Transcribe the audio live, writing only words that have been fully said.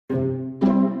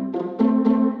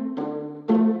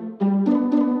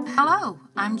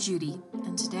Judy,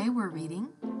 and today we're reading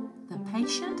The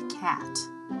Patient Cat.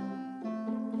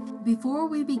 Before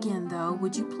we begin, though,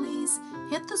 would you please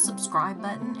hit the subscribe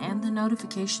button and the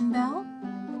notification bell?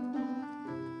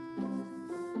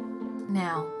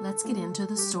 Now, let's get into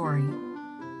the story.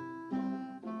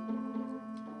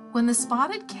 When the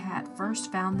spotted cat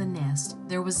first found the nest,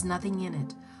 there was nothing in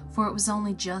it, for it was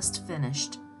only just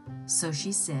finished. So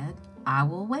she said, "I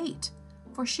will wait,"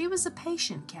 for she was a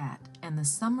patient cat, and the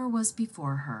summer was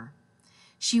before her.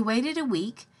 She waited a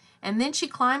week, and then she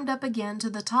climbed up again to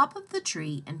the top of the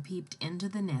tree and peeped into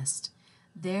the nest.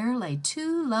 There lay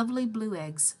 2 lovely blue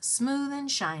eggs, smooth and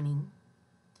shining.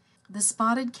 The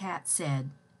spotted cat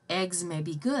said, "Eggs may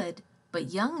be good,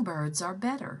 but young birds are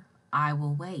better. I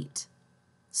will wait."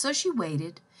 So she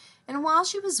waited, and while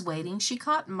she was waiting, she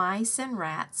caught mice and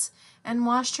rats, and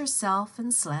washed herself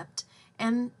and slept,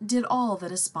 and did all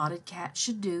that a spotted cat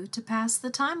should do to pass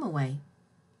the time away.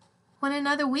 When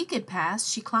another week had passed,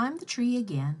 she climbed the tree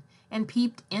again and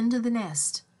peeped into the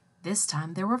nest. This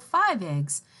time there were 5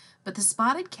 eggs, but the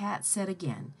spotted cat said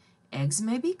again, "Eggs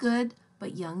may be good,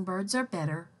 but young birds are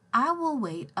better. I will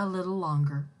wait a little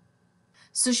longer."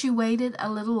 So she waited a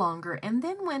little longer and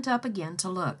then went up again to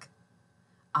look.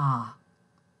 Ah!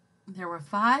 There were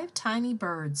 5 tiny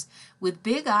birds with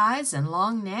big eyes and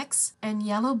long necks and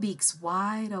yellow beaks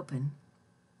wide open.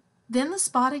 Then the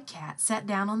spotted cat sat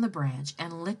down on the branch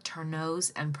and licked her nose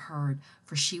and purred,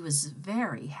 for she was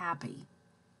very happy.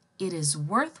 "It is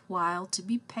worthwhile to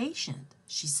be patient,"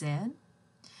 she said.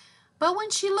 But when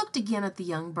she looked again at the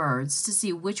young birds to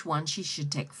see which one she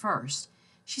should take first,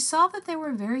 she saw that they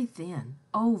were very thin.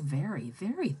 Oh, very,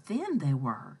 very thin they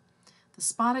were. The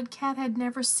spotted cat had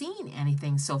never seen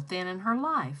anything so thin in her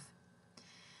life.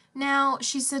 Now,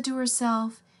 she said to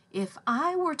herself, if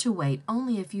I were to wait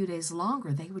only a few days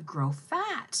longer, they would grow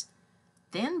fat.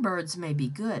 Thin birds may be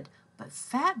good, but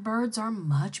fat birds are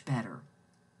much better.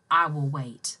 I will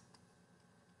wait.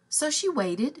 So she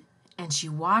waited, and she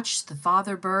watched the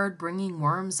father bird bringing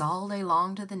worms all day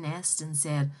long to the nest and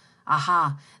said,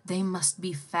 "Aha, they must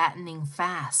be fattening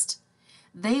fast.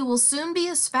 They will soon be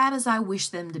as fat as I wish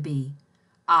them to be.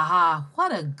 Aha,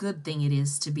 what a good thing it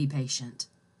is to be patient."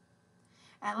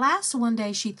 At last one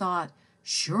day she thought,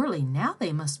 "Surely now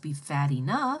they must be fat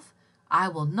enough. I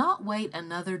will not wait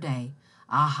another day.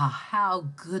 Aha, how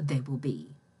good they will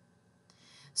be."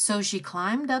 So she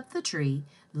climbed up the tree,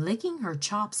 licking her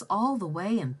chops all the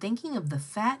way and thinking of the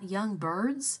fat young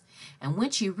birds, and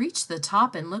when she reached the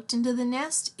top and looked into the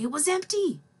nest, it was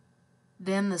empty.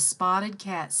 Then the spotted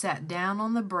cat sat down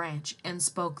on the branch and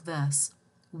spoke thus,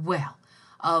 "Well,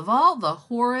 of all the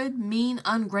horrid, mean,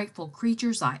 ungrateful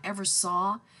creatures I ever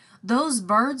saw, those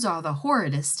birds are the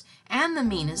horridest and the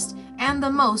meanest and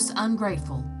the most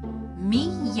ungrateful.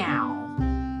 Meow."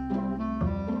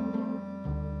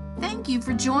 Thank you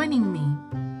for joining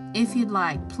me. If you'd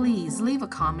like, please leave a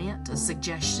comment, a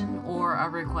suggestion, or a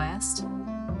request.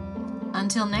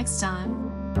 Until next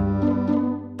time.